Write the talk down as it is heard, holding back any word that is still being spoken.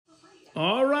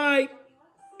All right.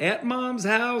 At Mom's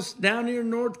house down here in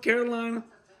North Carolina.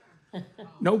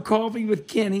 No coffee with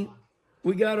Kenny.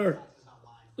 We got our,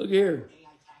 look here,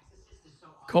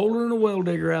 colder than a well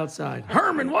digger outside.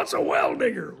 Herman, what's a well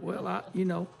digger? Well,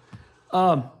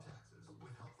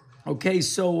 okay,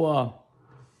 so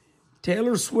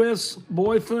Taylor Swift's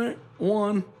boyfriend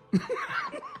won.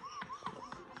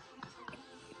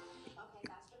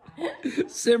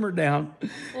 Simmer down.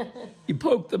 You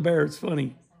poke the bear. It's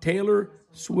funny. Taylor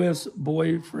Swift's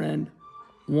boyfriend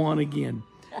won again.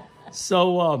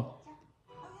 So,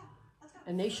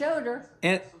 and they showed her.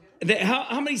 And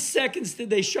how many seconds did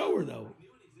they show her though?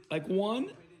 Like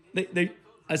one?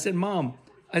 I said, Mom.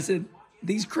 I said,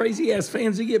 these crazy ass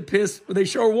fans who get pissed, they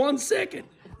show her 1 second.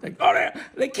 Like, oh,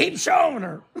 they keep showing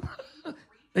her.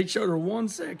 They showed her 1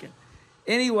 second.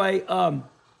 Anyway,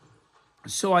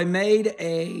 so I made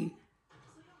a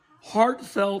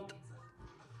heartfelt,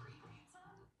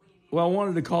 well, I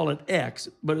wanted to call it X,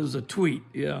 but it was a tweet,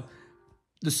 yeah.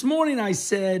 This morning I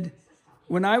said,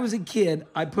 when I was a kid,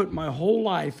 I put my whole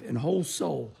life and whole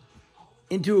soul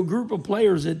into a group of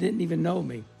players that didn't even know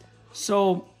me.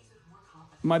 So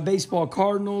my baseball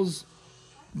Cardinals,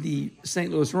 the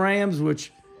St. Louis Rams,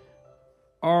 which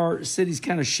our city's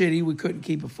kind of shitty. We couldn't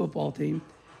keep a football team.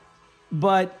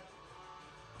 But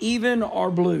even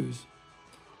our Blues,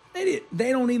 they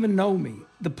don't even know me.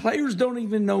 The players don't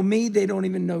even know me. They don't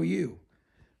even know you.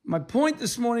 My point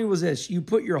this morning was this. You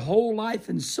put your whole life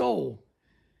and soul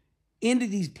into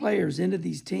these players, into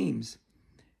these teams,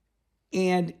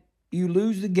 and you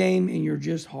lose the game and you're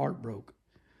just heartbroken.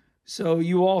 So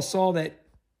you all saw that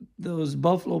those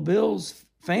Buffalo Bills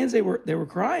fans, they were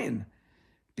crying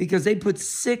because they put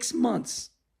 6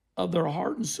 months of their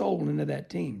heart and soul into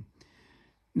that team.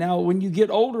 Now, when you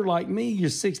get older like me, you're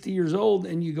 60 years old,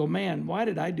 and you go, man, why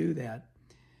did I do that?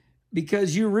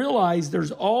 Because you realize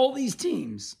there's all these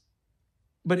teams,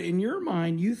 but in your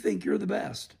mind, you think you're the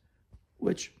best,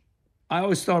 which I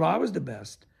always thought I was the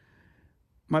best.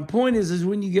 My point is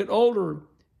when you get older,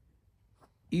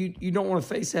 you don't want to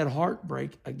face that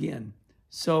heartbreak again.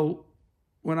 So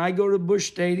when I go to Busch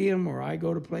Stadium or I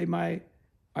go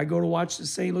to watch the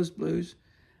St. Louis Blues,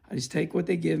 I just take what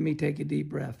they give me, take a deep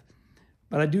breath.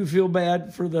 But I do feel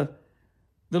bad for the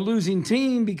losing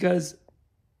team because,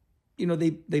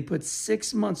 they put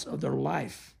 6 months of their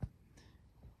life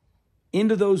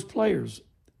into those players.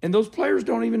 And those players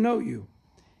don't even know you.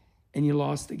 And you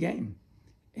lost the game.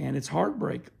 And it's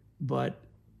heartbreak, but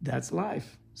that's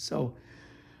life. So,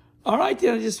 all right,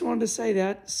 then I just wanted to say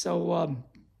that. So,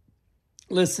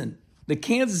 listen, the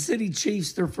Kansas City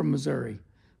Chiefs, they're from Missouri.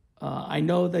 I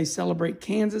know they celebrate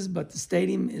Kansas, but the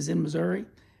stadium is in Missouri.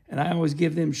 And I always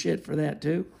give them shit for that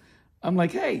too. I'm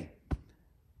like, hey,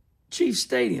 Chiefs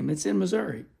Stadium, it's in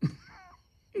Missouri.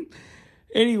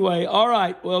 Anyway, all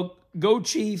right, well, go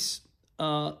Chiefs.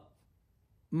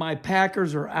 My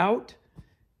Packers are out.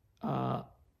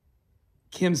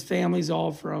 Kim's family's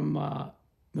all from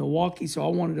Milwaukee, so I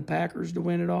wanted the Packers to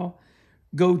win it all.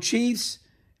 Go Chiefs,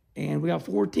 and we got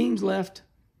 4 teams left.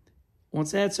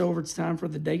 Once that's over, it's time for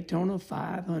the Daytona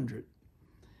 500.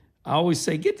 I always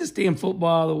say, get this damn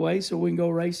football out of the way so we can go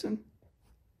racing.